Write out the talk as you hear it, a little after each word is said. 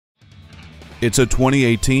It's a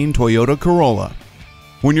 2018 Toyota Corolla.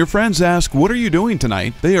 When your friends ask, "What are you doing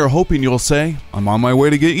tonight?" they are hoping you'll say, "I'm on my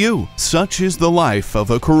way to get you." Such is the life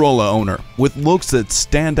of a Corolla owner, with looks that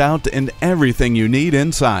stand out and everything you need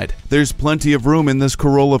inside. There's plenty of room in this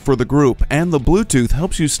Corolla for the group, and the Bluetooth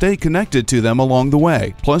helps you stay connected to them along the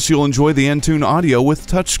way. Plus, you'll enjoy the Entune audio with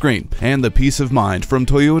touchscreen and the peace of mind from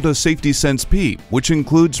Toyota Safety Sense P, which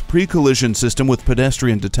includes pre-collision system with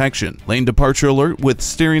pedestrian detection, lane departure alert with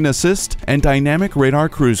steering assist, and dynamic radar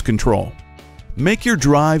cruise control. Make your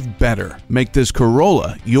drive better. Make this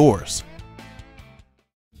Corolla yours.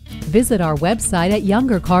 Visit our website at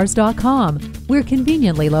youngercars.com. We're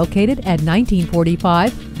conveniently located at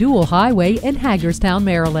 1945 Dual Highway in Hagerstown,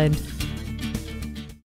 Maryland.